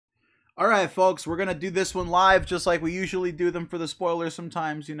Alright, folks, we're gonna do this one live just like we usually do them for the spoilers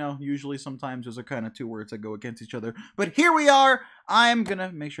sometimes, you know. Usually, sometimes there's a kind of two words that go against each other. But here we are. I'm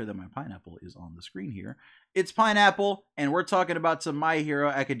gonna make sure that my pineapple is on the screen here. It's Pineapple, and we're talking about some My Hero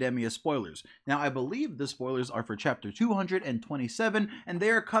Academia spoilers. Now, I believe the spoilers are for chapter 227, and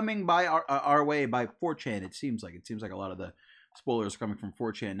they're coming by our way by 4chan. It seems like a lot of the spoilers are coming from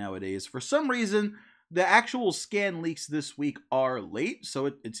 4chan nowadays. For some reason, the actual scan leaks this week are late, so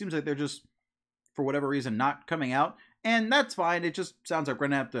it seems like they're just, for whatever reason, not coming out, and that's fine. It just sounds like we're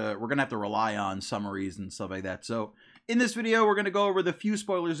gonna have to rely on summaries and stuff like that. So in this video, we're gonna go over the few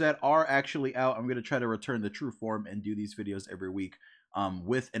spoilers that are actually out. I'm gonna try to return the true form and do these videos every week,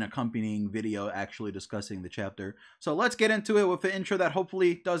 with an accompanying video actually discussing the chapter. So let's get into it with an intro that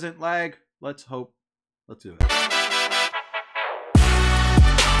hopefully doesn't lag. Let's do it.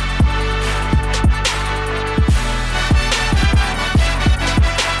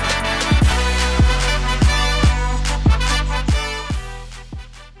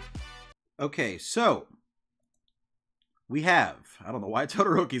 Okay, so we have, I don't know why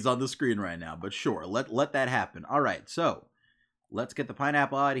Todoroki's on the screen right now, but sure, let that happen. All right, so let's get the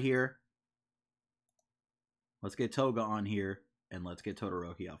pineapple out of here. Let's get Toga on here, and let's get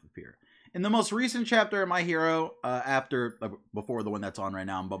Todoroki off of here. In the most recent chapter of My Hero, before the one that's on right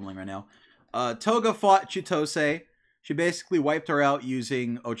now, I'm bumbling right now, Toga fought Chitose. She basically wiped her out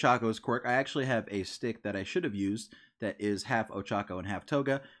using Ochako's quirk. I actually have a stick that I should have used that is half Ochako and half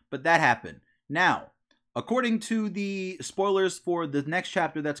Toga, but that happened. Now, according to the spoilers for the next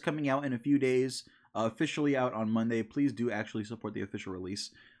chapter that's coming out in a few days, officially out on Monday, please do actually support the official release.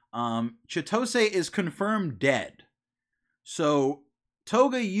 Chitose is confirmed dead. So,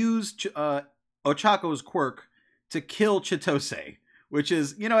 Toga used Ochako's quirk to kill Chitose, which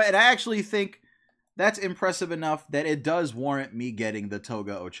is, and I actually think that's impressive enough that it does warrant me getting the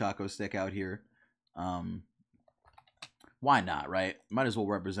Toga Ochako stick out here. Why not, right? Might as well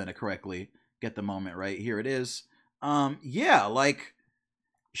represent it correctly. Get the moment right. Here it is. Yeah, like,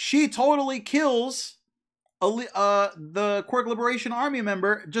 she totally kills the Quirk Liberation Army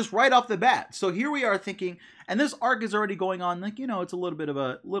member just right off the bat. So here we are thinking, and this arc is already going on, like, it's a little bit of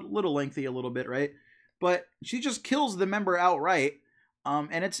a little lengthy, a little bit, right? But she just kills the member outright.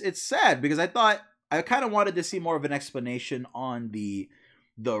 And it's sad because I kind of wanted to see more of an explanation on the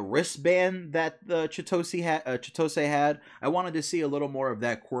wristband that the Chitose had. I wanted to see a little more of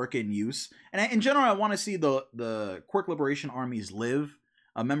that quirk in use. And in general, I want to see the Quirk Liberation Armies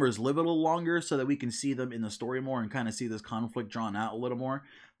members live a little longer so that we can see them in the story more and kind of see this conflict drawn out a little more.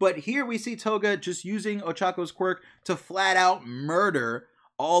 But here we see Toga just using Ochako's quirk to flat out murder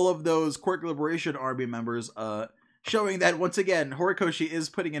all of those Quirk Liberation Army members, showing that, once again, Horikoshi is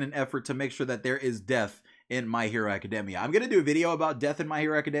putting in an effort to make sure that there is death in My Hero Academia. I'm going to do a video about death in My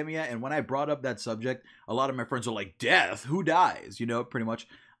Hero Academia, and when I brought up that subject, a lot of my friends were like, death? Who dies? Pretty much.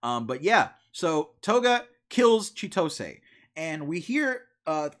 But yeah, so Toga kills Chitose, and we hear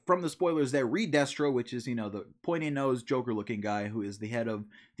from the spoilers that Reed Destro, which is, the pointy-nosed Joker-looking guy who is the head of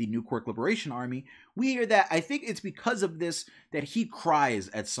the New Quirk Liberation Army, we hear that, I think it's because of this, that he cries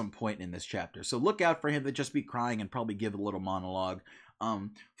at some point in this chapter. So look out for him to just be crying and probably give a little monologue.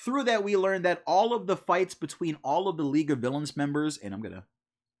 Through that, we learned that all of the fights between all of the League of Villains members, and I'm gonna,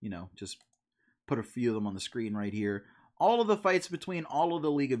 just put a few of them on the screen right here. All of the fights between all of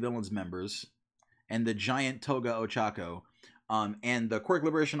the League of Villains members and the giant Toga Ochako, and the Quirk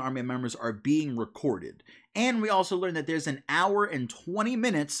Liberation Army members are being recorded. And we also learned that there's an hour and 20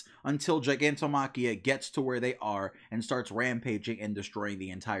 minutes until Gigantomachia gets to where they are and starts rampaging and destroying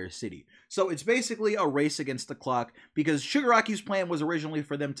the entire city. So it's basically a race against the clock, because Shigaraki's plan was originally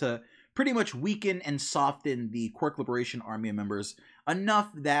for them to pretty much weaken and soften the Quirk Liberation Army members enough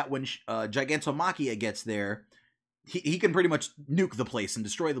that when Gigantomachia gets there, he can pretty much nuke the place and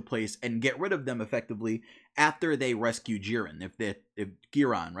destroy the place and get rid of them effectively after they rescue Jiren. If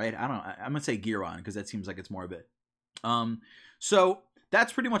Giron, right? I'm gonna say Giron because that seems like it's more of it. So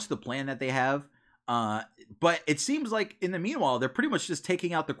that's pretty much the plan that they have. But it seems like in the meanwhile, they're pretty much just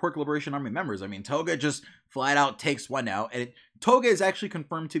taking out the Quirk Liberation Army members. I mean, Toga just flat out takes one out, and Toga is actually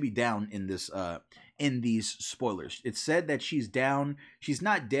confirmed to be down in this in these spoilers. It's said that she's down. She's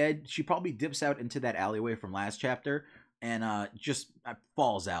not dead. She probably dips out into that alleyway from last chapter and just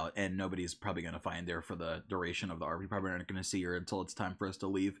falls out, and nobody's probably going to find her for the duration of the arc. We probably aren't going to see her until it's time for us to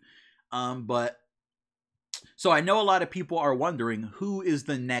leave. So I know a lot of people are wondering who is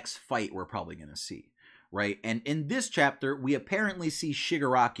the next fight we're probably going to see, right? And in this chapter, we apparently see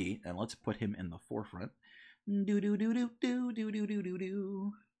Shigaraki, and let's put him in the forefront.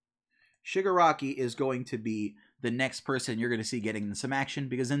 Shigaraki is going to be the next person you're going to see getting in some action,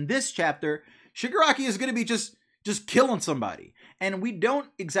 because in this chapter, Shigaraki is going to be just killing somebody. And we don't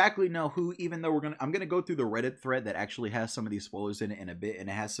exactly know who, even though I'm going to go through the Reddit thread that actually has some of these spoilers in it in a bit, and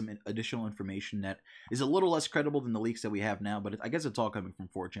it has some additional information that is a little less credible than the leaks that we have now, but I guess it's all coming from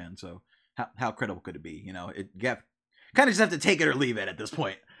 4chan, so how credible could it be? You know, kind of just have to take it or leave it at this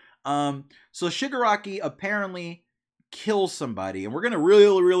point. So Shigaraki apparently kills somebody, and we're going to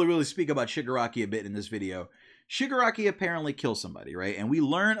really speak about Shigaraki a bit in this video. Shigaraki apparently kills somebody, right? And we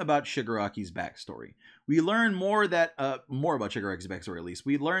learn about Shigaraki's backstory. We learn more about Shigaraki's backstory, at least.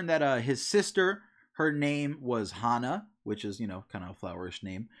 We learn that his sister, her name was Hana, which is, you know, kind of a flowerish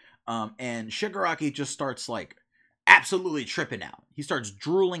name. And Shigaraki just starts, like, absolutely tripping out. He starts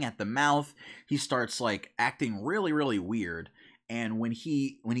drooling at the mouth. He starts, like, acting really weird. And when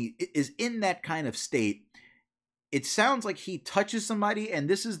he is in that kind of state, it sounds like he touches somebody, and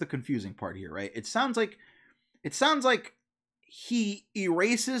this is the confusing part here, right? It sounds like he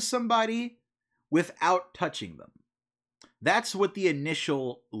erases somebody without touching them. That's what the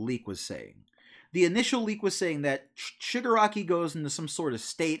initial leak was saying. The initial leak was saying that Shigaraki goes into some sort of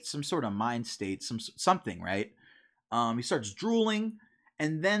state, some sort of mind state, something, right? He starts drooling,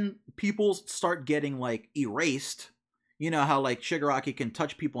 and then people start getting, like, erased. You know how, like, Shigaraki can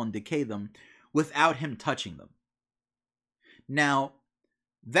touch people and decay them without him touching them. Now,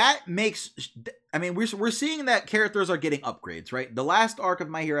 that makes... I mean, we're seeing that characters are getting upgrades, right? The last arc of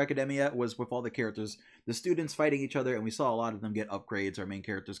My Hero Academia was with all the characters, the students fighting each other, and we saw a lot of them get upgrades. Our main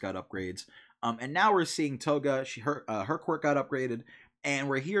characters got upgrades. And now we're seeing Toga, her quirk got upgraded, and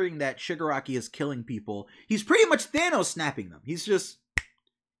we're hearing that Shigaraki is killing people. He's pretty much Thanos snapping them. He's just,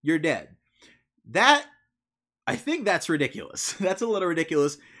 you're dead. I think that's ridiculous. That's a little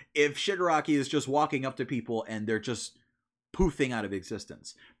ridiculous if Shigaraki is just walking up to people and they're just poofing out of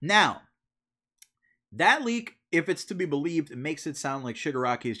existence. Now, that leak, if it's to be believed, it makes it sound like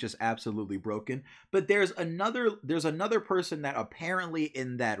Shigaraki is just absolutely broken. But there's another person that apparently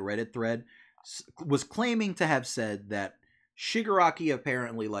in that Reddit thread was claiming to have said that Shigaraki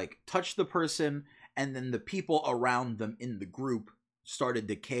apparently, like, touched the person, and then the people around them in the group started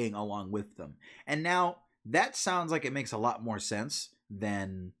decaying along with them. And now that sounds like it makes a lot more sense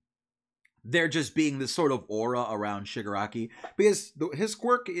than there just being this sort of aura around Shigaraki, because his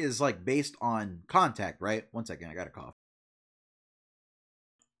quirk is, like, based on contact, right? One second, I gotta cough.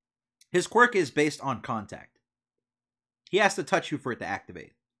 His quirk is based on contact. He has to touch you for it to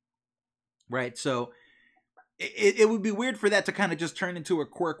activate, right? So it would be weird for that to kind of just turn into a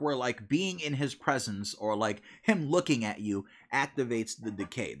quirk where, like, being in his presence or, like, him looking at you activates the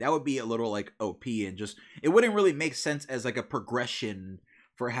decay. That would be a little, like, OP, and just, it wouldn't really make sense as, like, a progression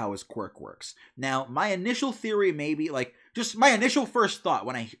for how his quirk works. Now, my initial theory, maybe, like, just my initial first thought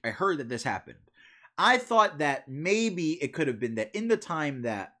when I heard that this happened, I thought that maybe it could have been that in the time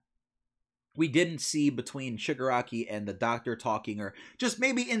that we didn't see between Shigaraki and the doctor talking, or just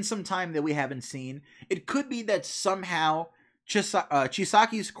maybe in some time that we haven't seen, it could be that somehow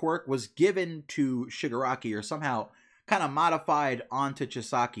Chisaki's quirk was given to Shigaraki, or somehow kind of modified onto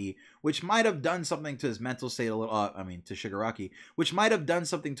Chisaki, which might have done something to his mental state a little, to Shigaraki, which might have done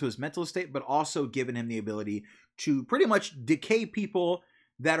something to his mental state, but also given him the ability to pretty much decay people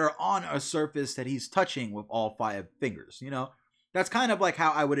that are on a surface that he's touching with all 5 fingers, you know? That's kind of like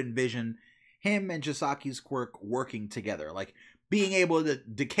how I would envision him and Chisaki's quirk working together, like being able to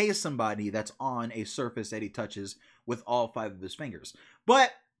decay somebody that's on a surface that he touches with all 5 of his fingers.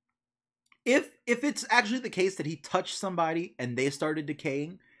 But if it's actually the case that he touched somebody and they started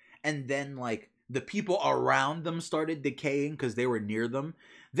decaying, and then, like, the people around them started decaying because they were near them,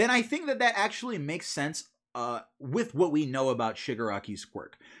 then I think that actually makes sense with what we know about Shigaraki's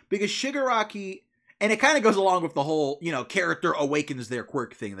quirk. Because Shigaraki, and it kind of goes along with the whole, you know, character awakens their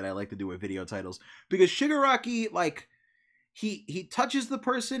quirk thing that I like to do with video titles. Because Shigaraki, like, he touches the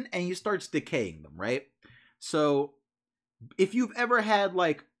person and he starts decaying them, right? So if you've ever had,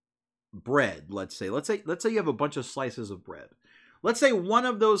 like, bread, let's say you have a bunch of slices of bread. Let's say one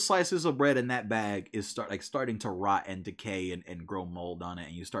of those slices of bread in that bag is starting to rot and decay and grow mold on it,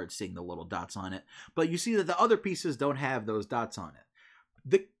 and you start seeing the little dots on it. But you see that the other pieces don't have those dots on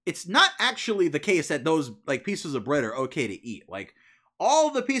it. It's not actually the case that those, like, pieces of bread are okay to eat. Like, all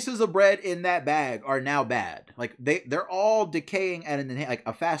the pieces of bread in that bag are now bad. Like, they're all decaying at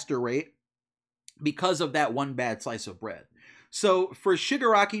a faster rate because of that one bad slice of bread. So for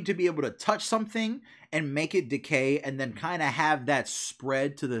Shigaraki to be able to touch something and make it decay, and then kind of have that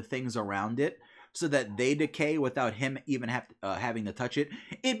spread to the things around it so that they decay without him even having to touch it,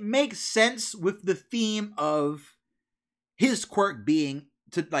 it makes sense with the theme of his quirk being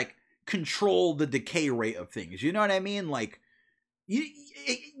to, like, control the decay rate of things. You know what I mean? Like,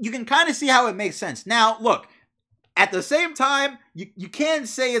 you can kind of see how it makes sense. Now, look, at the same time, you can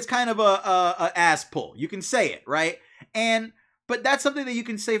say it's kind of a ass pull. You can say it, right? But that's something that you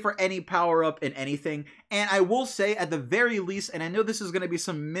can say for any power-up in anything. And I will say, at the very least, and I know this is going to be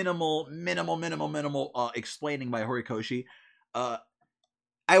some minimal explaining by Horikoshi,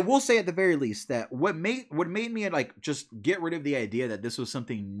 I will say at the very least that what made me like just get rid of the idea that this was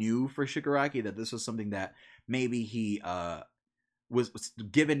something new for Shigaraki, that this was something that maybe he was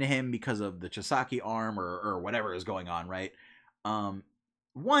given to him because of the Chisaki arm or whatever is going on, right?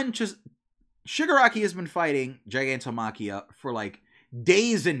 One, just Shigaraki has been fighting Gigantomachia for like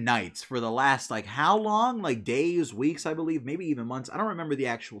days and nights for the last like how long? Like days, weeks, I believe, maybe even months. I don't remember the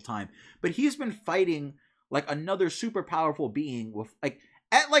actual time, but he's been fighting like another super powerful being with like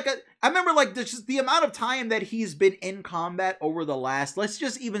I remember like just the amount of time that he's been in combat over the last, let's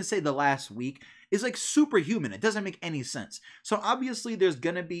just even say the last week, is like superhuman. It doesn't make any sense. So obviously there's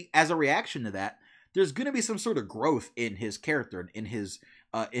gonna be, as a reaction to that, there's gonna be some sort of growth in his character and in his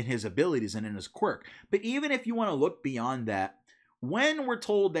abilities and in his quirk. But even if you want to look beyond that, when we're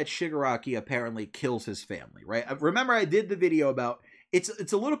told that Shigaraki apparently kills his family, right? Remember I did the video about, it's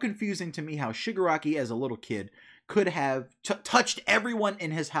a little confusing to me how Shigaraki as a little kid could have touched everyone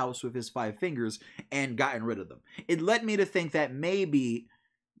in his house with his 5 fingers and gotten rid of them. It led me to think that maybe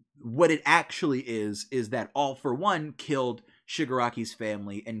what it actually is that All For One killed Shigaraki's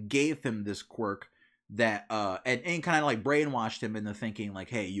family and gave him this quirk that and kind of like brainwashed him into thinking like,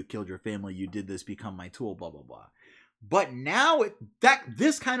 hey, you killed your family, you did this, become my tool, blah blah blah. But now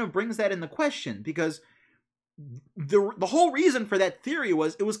this kind of brings that into question, because the whole reason for that theory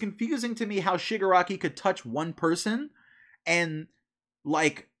was it was confusing to me how Shigaraki could touch one person and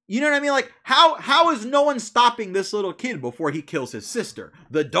like, you know what I mean? Like how is no one stopping this little kid before he kills his sister,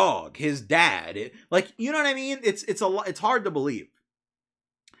 the dog, his dad? Like, you know what I mean? It's hard to believe.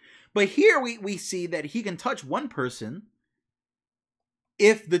 But here we see that he can touch one person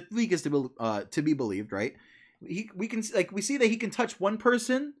if the leak is to be believed, right? We see that he can touch one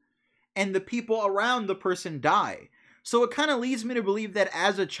person and the people around the person die. So it kind of leads me to believe that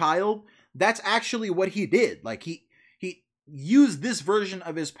as a child, that's actually what he did. Like he used this version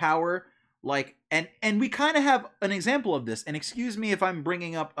of his power, like, and we kind of have an example of this. And excuse me if I'm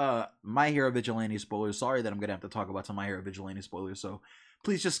bringing up My Hero Vigilante spoilers. Sorry that I'm gonna have to talk about some My Hero Vigilante spoilers. So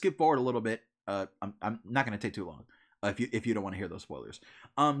please just skip forward a little bit. I'm not gonna take too long if you don't want to hear those spoilers.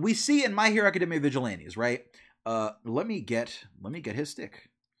 We see in My Hero Academia Vigilantes, right? Let me get his stick.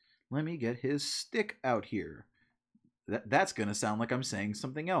 Let me get his stick out here. That's gonna sound like I'm saying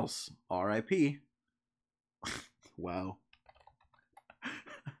something else. R.I.P. Wow.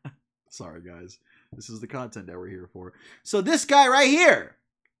 Sorry, guys. This is the content that we're here for. So this guy right here,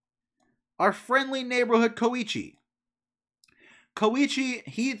 our friendly neighborhood Koichi. Koichi,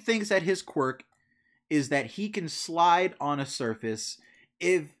 he thinks that his quirk is that he can slide on a surface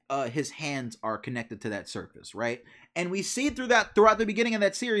if his hands are connected to that surface, right? And we see throughout the beginning of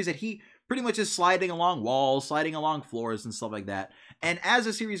that series that he pretty much is sliding along walls, sliding along floors and stuff like that. And as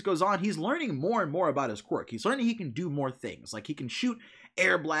the series goes on, he's learning more and more about his quirk. He's learning he can do more things. Like he can shoot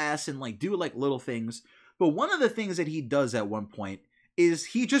air blasts and like do like little things. But one of the things that he does at one point is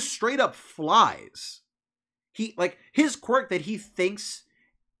he just straight up flies. He like his quirk that he thinks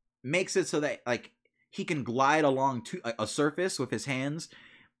makes it so that like he can glide along to a surface with his hands.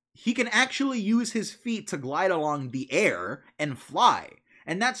 He can actually use his feet to glide along the air and fly.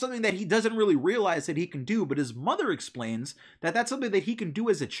 And that's something that he doesn't really realize that he can do, but his mother explains that that's something that he can do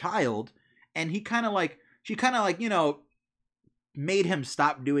as a child, and she kind of like, you know, made him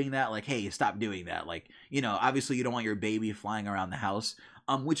stop doing that, like, hey, stop doing that, like, you know, obviously you don't want your baby flying around the house,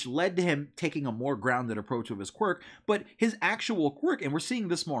 which led to him taking a more grounded approach with his quirk. But his actual quirk, and we're seeing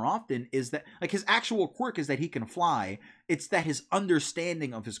this more often, is that, like, his actual quirk is that he can fly. It's that his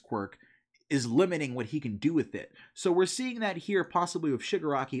understanding of his quirk is limiting what he can do with it. So we're seeing that here possibly with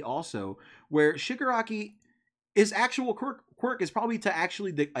Shigaraki also, where Shigaraki, his actual quirk is probably to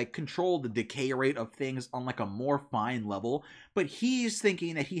actually like control the decay rate of things on like a more fine level, but he's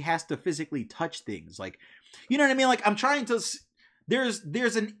thinking that he has to physically touch things. Like, you know what I mean? Like, I'm trying to,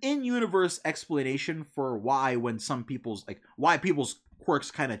 there's an in-universe explanation for why people's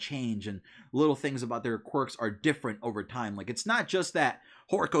quirks kind of change and little things about their quirks are different over time. Like, it's not just that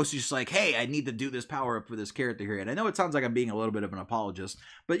Horikoshi is just like, hey, I need to do this power up for this character here. And I know it sounds like I'm being a little bit of an apologist,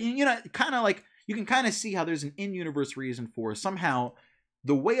 but you know, kind of like, you can kind of see how there's an in-universe reason for somehow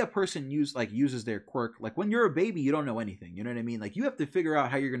the way a person uses their quirk, like when you're a baby, you don't know anything. You know what I mean? Like you have to figure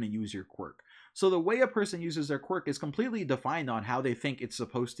out how you're going to use your quirk. So the way a person uses their quirk is completely defined on how they think it's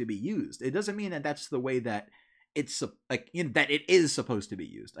supposed to be used. It doesn't mean that that's the way that it's like, you know, that it is supposed to be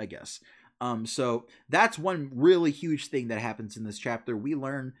used, I guess. So that's one really huge thing that happens in this chapter. We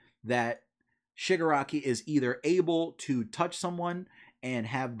learn that Shigaraki is either able to touch someone and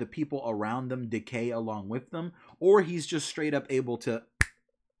have the people around them decay along with them, or he's just straight up able to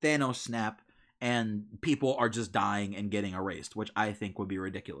Thanos snap and people are just dying and getting erased, which I think would be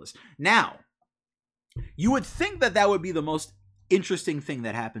ridiculous. Now, you would think that that would be the most interesting thing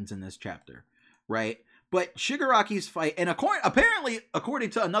that happens in this chapter, right? But Shigaraki's fight, and apparently, according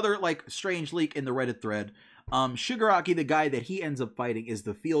to another like strange leak in the Reddit thread, Shigaraki, the guy that he ends up fighting, is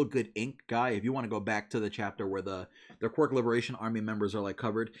the Feel Good Inc. guy. If you want to go back to the chapter where the Quirk Liberation Army members are like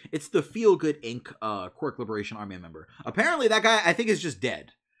covered, it's the Feel Good Inc. Quirk Liberation Army member. Apparently, that guy I think is just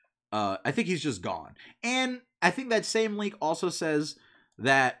dead. I think he's just gone. And I think that same leak also says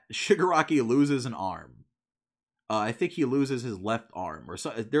that Shigaraki loses an arm. I think he loses his left arm, or so.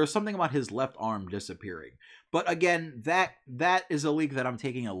 There's something about his left arm disappearing. But again, that is a leak that I'm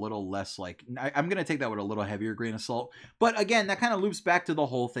taking a little less like. I'm gonna take that with a little heavier grain of salt. But again, that kind of loops back to the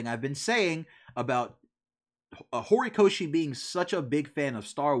whole thing I've been saying about Horikoshi being such a big fan of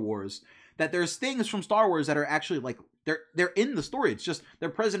Star Wars, that there's things from Star Wars that are actually like they're in the story. It's just they're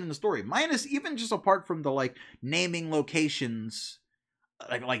present in the story. Minus even just apart from the like naming locations,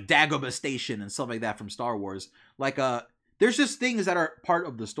 like Dagobah Station and stuff like that from Star Wars. Like there's just things that are part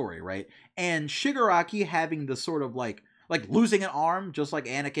of the story, right? And Shigaraki having the sort of like losing an arm, just like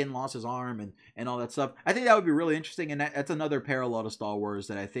Anakin lost his arm and all that stuff. I think that would be really interesting, and that's another parallel to Star Wars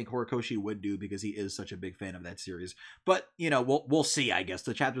that I think Horikoshi would do because he is such a big fan of that series. But you know, we'll see. I guess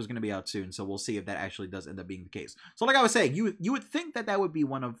the chapter is going to be out soon, so we'll see if that actually does end up being the case. So, like I was saying, you would think that would be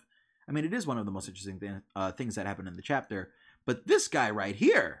one of, I mean, it is one of the most interesting things that happen in the chapter. But this guy right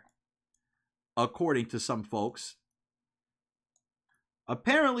here, according to some folks,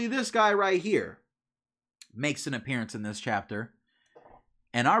 apparently this guy right here makes an appearance in this chapter,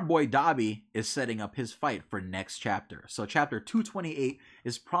 and our boy Dabi is setting up his fight for next chapter. So chapter 228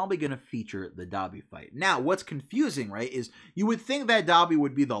 is probably going to feature the Dabi fight. Now, what's confusing, right, is you would think that Dabi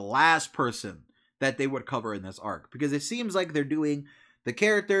would be the last person that they would cover in this arc, because it seems like they're doing the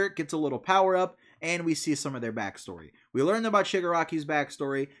character gets a little power up, and we see some of their backstory. We learned about Shigaraki's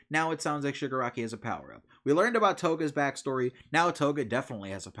backstory. Now it sounds like Shigaraki has a power up. We learned about Toga's backstory. Now Toga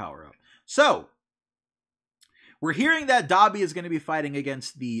definitely has a power up. So we're hearing that Dabi is going to be fighting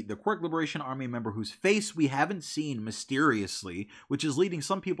against the Quirk Liberation Army member whose face we haven't seen mysteriously, which is leading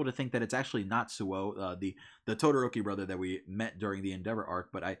some people to think that it's actually Natsuo, the Todoroki brother that we met during the Endeavor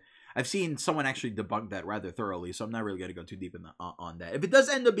arc. But I've seen someone actually debunk that rather thoroughly, so I'm not really going to go too deep in on that. If it does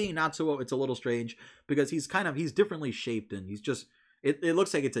end up being Natsuo, it's a little strange because he's differently shaped and he's just, it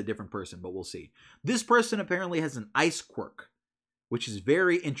looks like it's a different person, but we'll see. This person apparently has an ice quirk, which is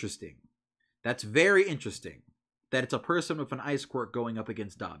very interesting. That's very interesting. That it's a person with an ice quirk going up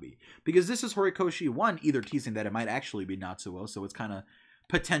against Dabi. Because this is Horikoshi 1 either teasing that it might actually be Natsuo, so it's kind of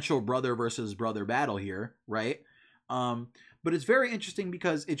potential brother versus brother battle here, right? But it's very interesting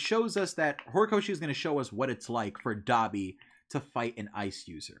because it shows us that Horikoshi is going to show us what it's like for Dabi to fight an ice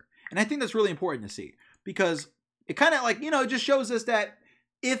user. And I think that's really important to see because it kind of like, you know, it just shows us that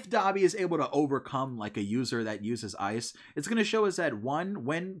if Dabi is able to overcome like a user that uses ice, it's going to show us that one,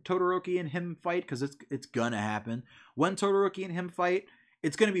 when Todoroki and him fight, because it's going to happen, when Todoroki and him fight,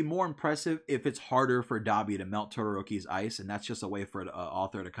 it's going to be more impressive if it's harder for Dabi to melt Todoroki's ice, and that's just a way for an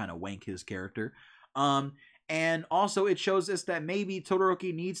author to kind of wank his character. And also it shows us that maybe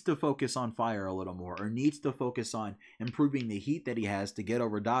Todoroki needs to focus on fire a little more, or needs to focus on improving the heat that he has to get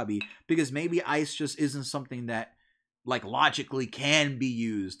over Dabi, because maybe ice just isn't something that like logically can be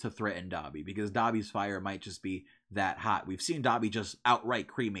used to threaten Dabi, because Dabi's fire might just be that hot. We've seen Dabi just outright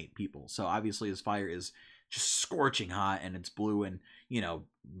cremate people, so obviously his fire is just scorching hot, and it's blue, and you know,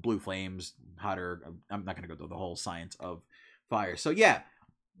 blue flames hotter. I'm not going to go through the whole science of fire. So yeah,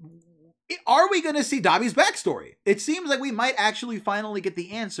 are we going to see Dabi's backstory? It seems like we might actually finally get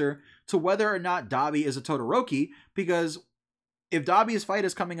the answer to whether or not Dabi is a Todoroki, because if Dabi's fight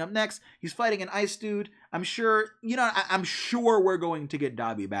is coming up next, he's fighting an ice dude. I'm sure, you know, I'm sure we're going to get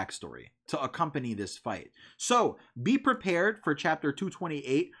Dabi backstory to accompany this fight. So be prepared for chapter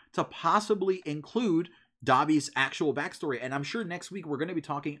 228 to possibly include Dabi's actual backstory. And I'm sure next week we're going to be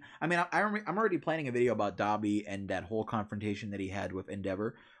talking. I mean, I'm already planning a video about Dabi and that whole confrontation that he had with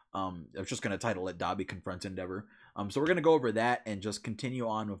Endeavor. I was just going to title it Dabi Confronts Endeavor. So we're going to go over that and just continue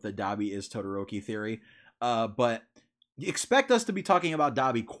on with the Dabi is Todoroki theory. But expect us to be talking about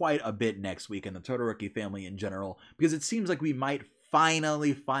Dabi quite a bit next week and the Todoroki family in general, because it seems like we might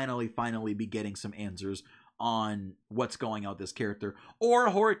finally be getting some answers on what's going on with this character. Or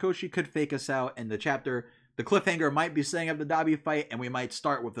Horikoshi could fake us out, and the cliffhanger might be setting up the Dabi fight, and we might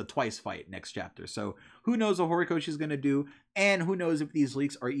start with the twice fight next chapter. So who knows what Horikoshi's going to do, and who knows if these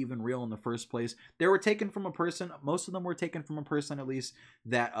leaks are even real in the first place. They were taken from a person, most of them were taken from a person at least,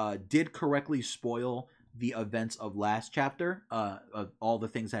 that did correctly spoil the events of last chapter, of all the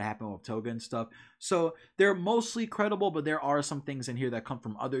things that happened with Toga and stuff. So they're mostly credible, but there are some things in here that come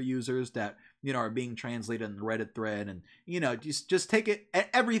from other users that, you know, are being translated in the Reddit thread, and, you know, just take it,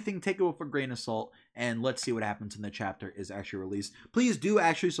 everything, take it with a grain of salt, and let's see what happens when the chapter is actually released. Please do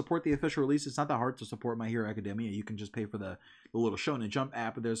actually support the official release. It's not that hard to support My Hero Academia. You can just pay for the little Shonen Jump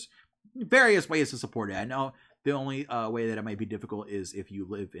app, but there's various ways to support it. I know the only way that it might be difficult is if you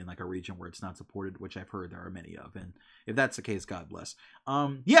live in like a region where it's not supported, which I've heard there are many of, and if that's the case, God bless.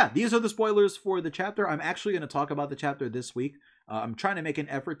 Yeah, these are the spoilers for the chapter. I'm actually going to talk about the chapter this week. I'm trying to make an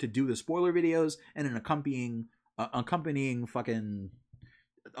effort to do the spoiler videos and an accompanying fucking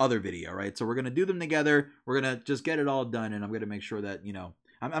other video, right? So we're going to do them together. We're going to just get it all done, and I'm going to make sure that, you know,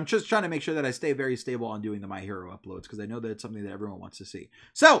 I'm just trying to make sure that I stay very stable on doing the My Hero uploads, because I know that it's something that everyone wants to see.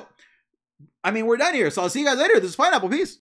 So, I mean, we're done here, so I'll see you guys later. This is Pineapple. Peace.